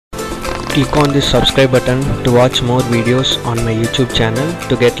Click on the subscribe button to watch more videos on my YouTube channel.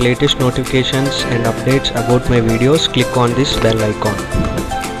 To get latest notifications and updates about my videos, click on this bell icon.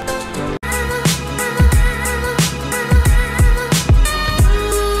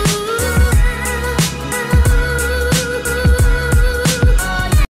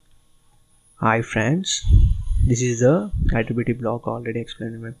 Hi friends, this is the attribute block already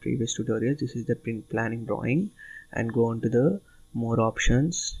explained in my previous tutorial. This is the print planning drawing, and go on to the more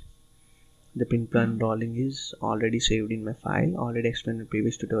options. The print plan drawing is already saved in my file, already explained in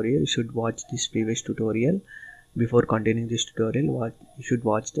previous tutorial. You should watch this previous tutorial before continuing this tutorial. You should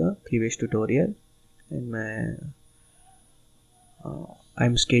watch the previous tutorial. And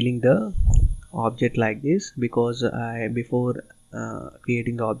I'm scaling the object like this because before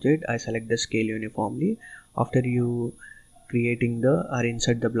creating the object I select the scale uniformly. After you creating the or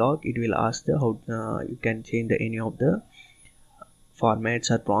insert the block, it will ask the how you can change any of the formats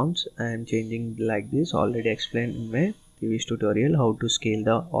or prompts. I am changing like this, already explained in my previous tutorial how to scale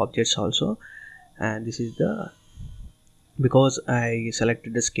the objects also. And this is the, because I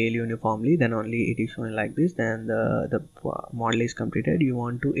selected the scale uniformly, then only it is showing like this. Then the model is completed. You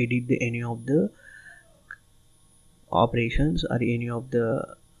want to edit any of the operations or any of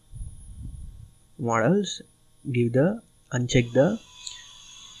the models, uncheck the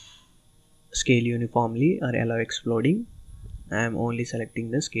scale uniformly or allow exploding. I am only selecting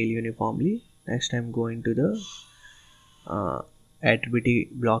the scale uniformly. Next I'm going to the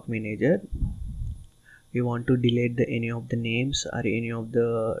attribute block manager. You want to delete any of the names or any of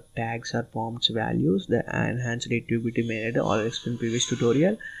the tags or prompts values. The enhanced attribute manager, already explained previous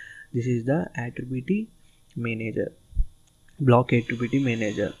tutorial. This is the attribute manager, block attribute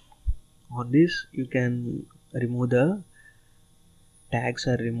manager. On this you can remove the tags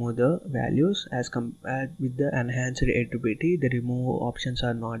or remove the values. As compared with the enhanced attribute, the remove options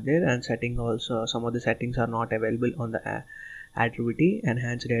are not there, and setting also, some of the settings are not available on the attribute,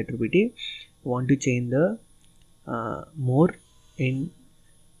 enhanced attribute. You want to change the more in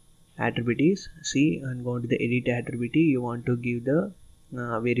attributes. See, and go to the edit attribute. You want to give the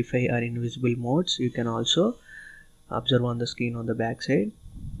verify or invisible modes. You can also observe on the screen on the back side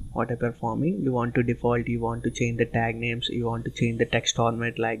what are performing. You want to default, you want to change the tag names, you want to change the text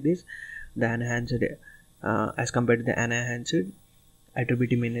format like this. The enhanced as compared to the enhanced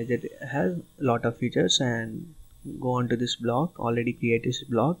attribute manager has a lot of features. And go on to this block, already create this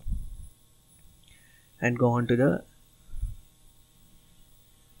block, and go on to the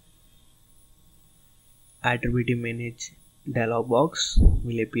attribute manage dialog box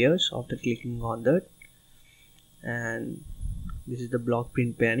will appear after clicking on that. And this is the block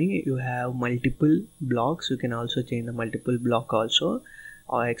print planning. You have multiple blocks. You can also change the multiple block also.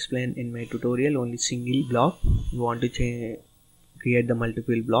 I explained in my tutorial only single block. You want to create the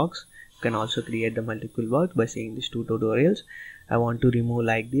multiple blocks, you can also create the multiple blocks by seeing these two tutorials. I want to remove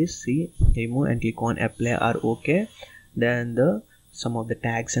like this. See, remove, and click on apply or OK. Then some of the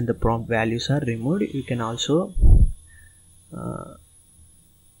tags and the prompt values are removed. You can also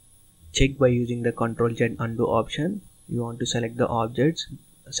check by using the Ctrl+Z undo option. You want to select the objects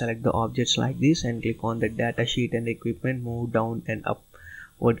like this, and click on the data sheet and equipment. Move down and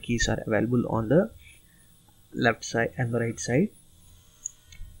upward keys are available on the left side and the right side.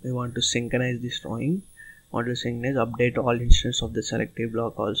 We want to synchronize this drawing. Want to synchronize, update all instances of the selected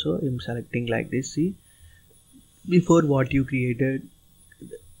block also. I'm selecting like this. See, before what you created,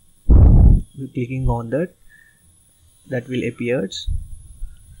 clicking on that will appear.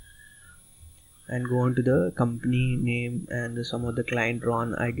 And go on to the company name and some of the client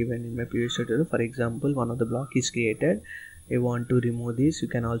drawn I given in my previous tutorial. For example, one of the block is created. You want to remove this, you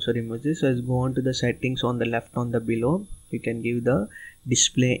can also remove this. So let's go on to the settings on the left on the below. You can give the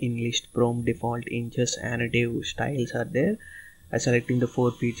display in list, prompt, default, inches, annotative styles are there. Selecting the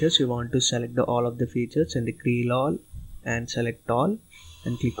 4 features, you want to select all of the features and the create all and select all,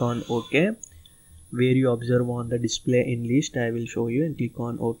 and click on OK. Where you observe on the display in list, I will show you, and click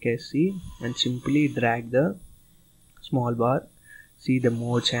on OK. See, and simply drag the small bar. See the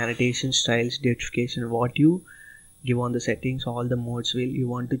modes, annotation, styles, notification, what you give on the settings, all the modes will. You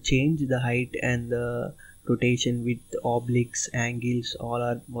want to change the height and the rotation, width, obliques, angles, all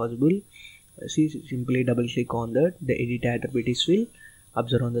are possible. See, simply double click on that. The edit attributes will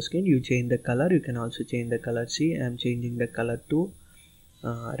observe on the screen. You change the color, you can also change the color. See, I am changing the color to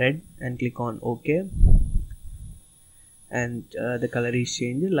red, and click on OK. And the color is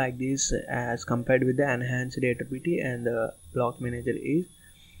changed like this. As compared with the enhanced attribute and the block manager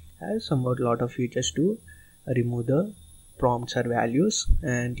has somewhat lot of features to remove the prompts or values.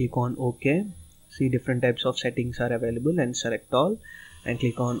 And click on OK. See, different types of settings are available, and select all. and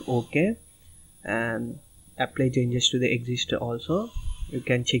click on OK, and apply changes to the existing also. You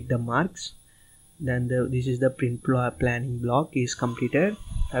can check the marks. Then this is the print planning block is completed.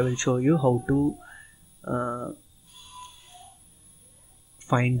 I will show you how to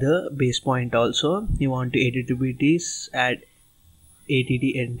find the base point also. You want to edit utilities, add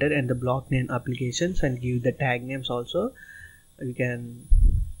att enter and the block name applications and give the tag names also. You can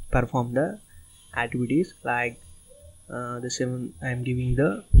perform the activities like the 7. I am giving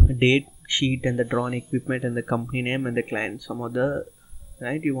the date sheet and the drawn equipment and the company name and the client. Some of the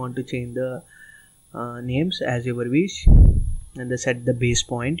right, you want to change the names as your wish, and set the base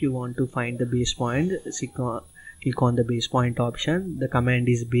point. You want to find the base point, click on the base point option. The command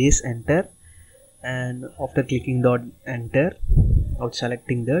is base enter, and after clicking dot enter out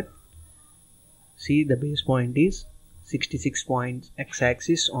selecting that, see the base point is 66 points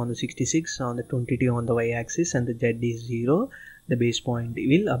x-axis on the 66, on the 22 on the y-axis, and the z is 0. The base point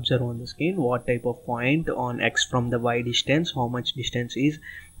will observe on the screen what type of point on x from the y distance, how much distance is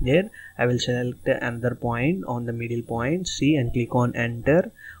there. I will select another point on the middle point, see, and click on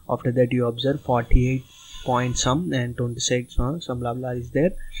enter. After that you observe 48 point some and 26 some blah blah is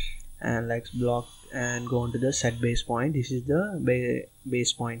there, and like block and go on to the set base point. This is the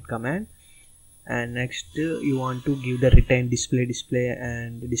base point command. And next you want to give the retain display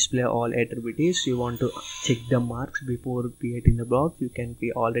and display all attributes. You want to check the marks before creating the block. You can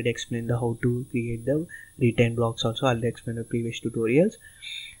already explain the how to create the retain blocks also. I'll explain the previous tutorials.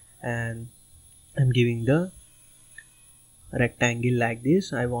 And I'm giving the rectangle like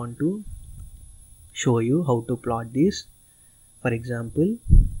this. I want to show you how to plot this. For example,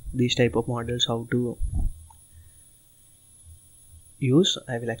 these type of models how to use,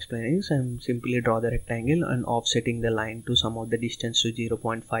 I will explain this. I'm simply draw the rectangle and offsetting the line to some of the distance to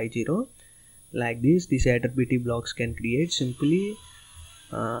 0.50 like this. These attribute blocks can create. Simply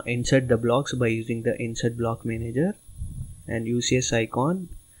insert the blocks by using the insert block manager and use icon,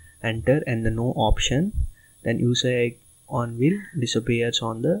 enter and the no option. Then use icon will disappears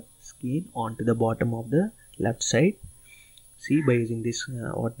on the screen onto the bottom of the left side. See, by using this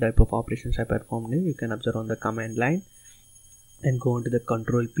what type of operations I performed, you can observe on the command line. And go on to the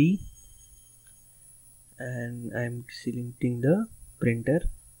control P, and I'm selecting the printer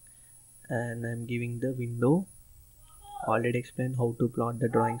and I'm giving the window. Already explained how to plot the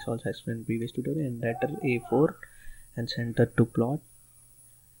drawings, also explained previous tutorial. And letter A4 and center to plot,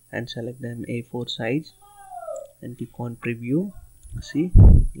 and select them A4 size and click on preview. See,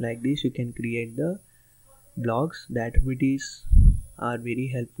 like this you can create the blocks. The activities are very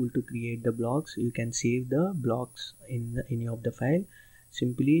helpful to create the blocks. You can save the blocks in any of the file.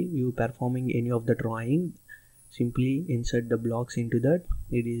 Simply you performing any of the drawing, simply insert the blocks into that.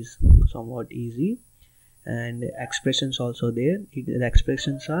 It is somewhat easy. And expressions also there. The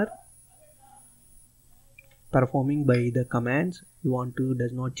expressions are performing by the commands. You want to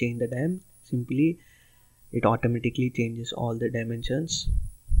does not change the dim, simply it automatically changes all the dimensions,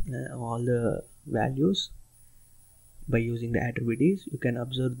 all the values by using the attributes. You can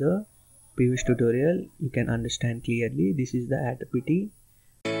observe the previous tutorial, you can understand clearly. This is the attribute